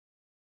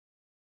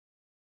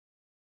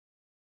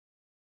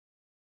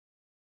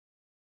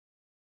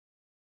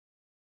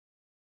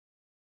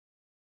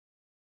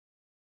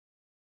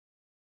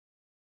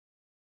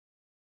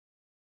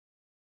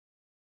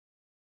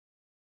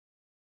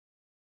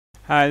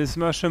Hi, this is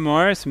Moshe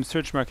Morris from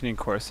Search Marketing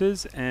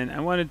Courses, and I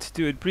wanted to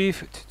do a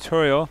brief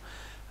tutorial,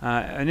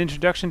 an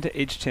introduction to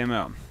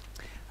HTML.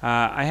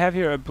 I have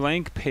here a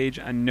blank page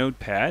on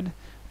Notepad,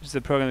 which is a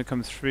program that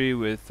comes free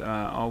with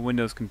all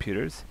Windows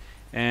computers,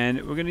 and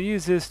we're going to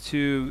use this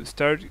to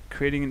start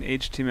creating an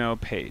HTML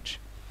page.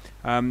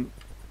 We're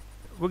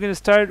going to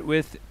start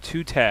with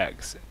two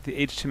tags,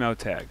 the HTML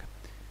tag.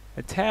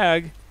 A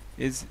tag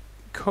is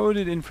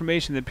coded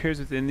information that appears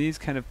within these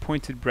kind of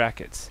pointed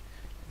brackets,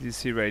 as you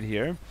see right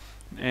here.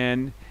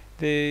 And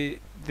they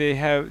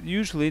have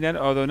usually,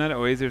 although not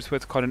always, there's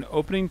what's called an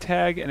opening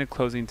tag and a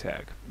closing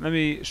tag. Let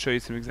me show you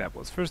some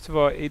examples. First of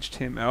all,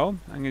 HTML.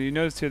 You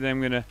notice here that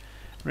I'm going to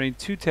bring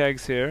two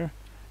tags here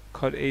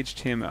called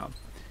HTML.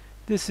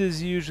 These are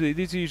usually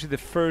the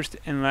first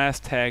and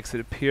last tags that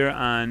appear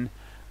on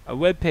a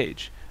web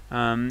page,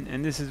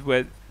 and this is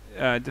what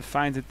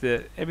defines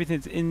that everything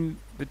that's in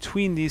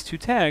between these two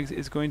tags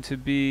is going to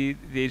be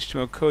the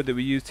HTML code that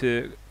we use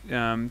to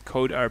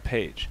code our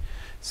page.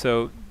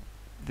 So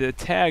the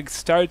tag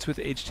starts with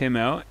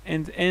HTML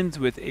and ends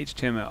with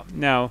HTML.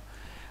 Now,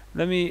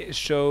 let me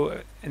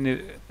show in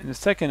a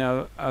second.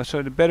 I'll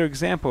show a better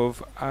example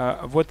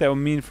of what that will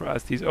mean for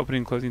us. These opening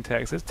and closing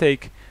tags. Let's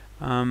take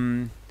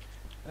some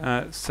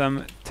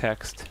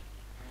text,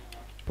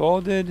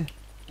 bolded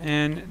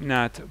and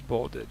not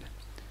bolded.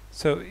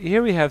 So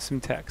here we have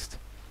some text.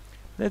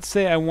 Let's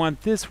say I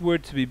want this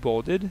word to be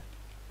bolded,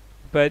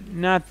 but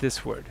not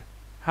this word.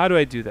 How do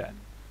I do that?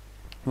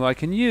 Well, I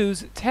can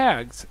use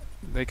tags,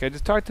 like I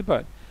just talked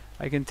about.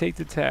 I can take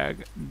the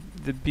tag,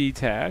 the B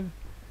tag,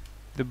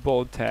 the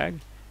bold tag,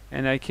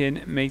 and I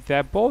can make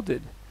that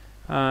bolded.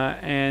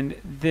 And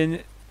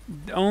then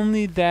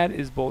only that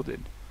is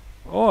bolded.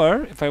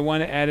 Or, if I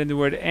want to add in the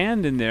word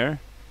 "and" in there,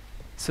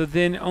 so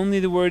then only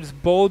the words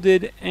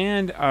bolded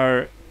and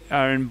are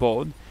in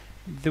bold.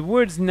 The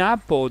words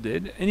not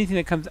bolded, anything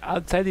that comes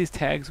outside these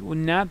tags, will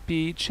not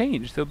be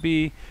changed. They'll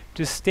be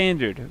just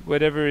standard,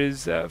 whatever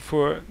is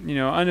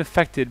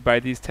unaffected by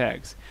these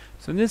tags.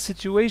 So in this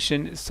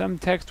situation, some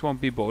text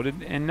won't be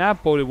bolded and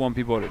not bolded won't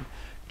be bolded.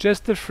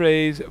 Just the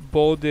phrase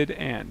bolded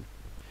and.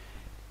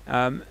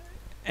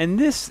 And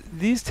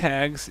these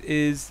tags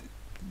is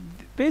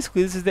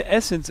basically, this is the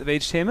essence of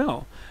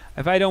HTML.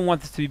 If I don't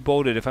want this to be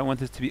bolded, if I want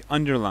this to be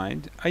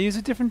underlined, I use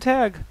a different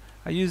tag.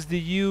 I use the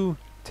U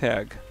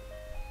tag.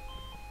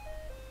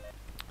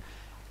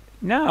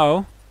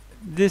 Now,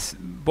 this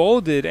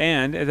bolded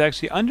and is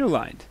actually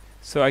underlined.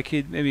 So I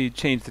could maybe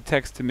change the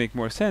text to make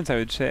more sense. I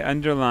would say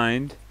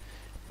underlined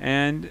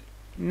and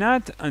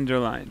not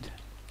underlined.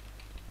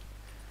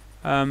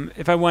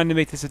 If I wanted to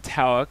make this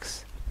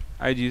italics,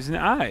 I'd use an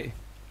I.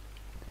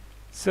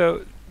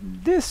 So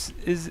this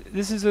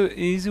is an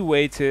easy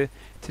way to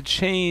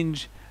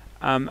change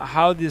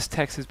how this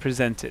text is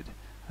presented,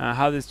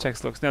 how this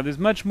text looks. Now, there's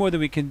much more that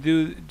we can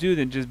do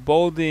than just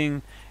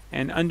bolding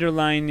and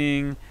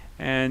underlining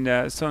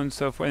and so on and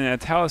so forth, and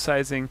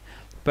italicizing.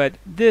 But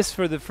this,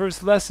 for the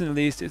first lesson at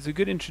least, is a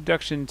good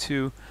introduction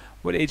to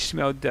what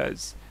HTML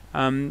does.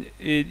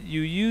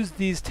 You use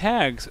these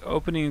tags,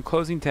 opening and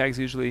closing tags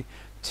usually,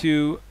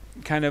 to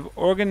kind of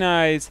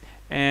organize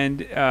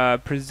and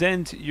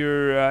present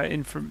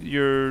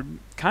your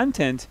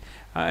content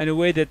in a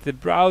way that the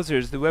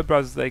web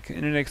browsers like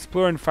Internet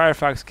Explorer and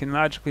Firefox can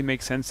logically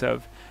make sense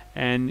of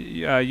and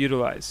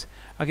utilize.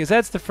 Okay, so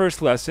that's the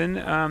first lesson.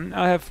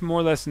 I'll have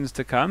more lessons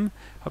to come.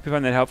 Hope you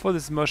found that helpful.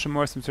 This is Moshe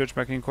Morris from Search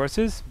Marketing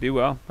Courses. Be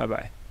well.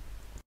 Bye-bye.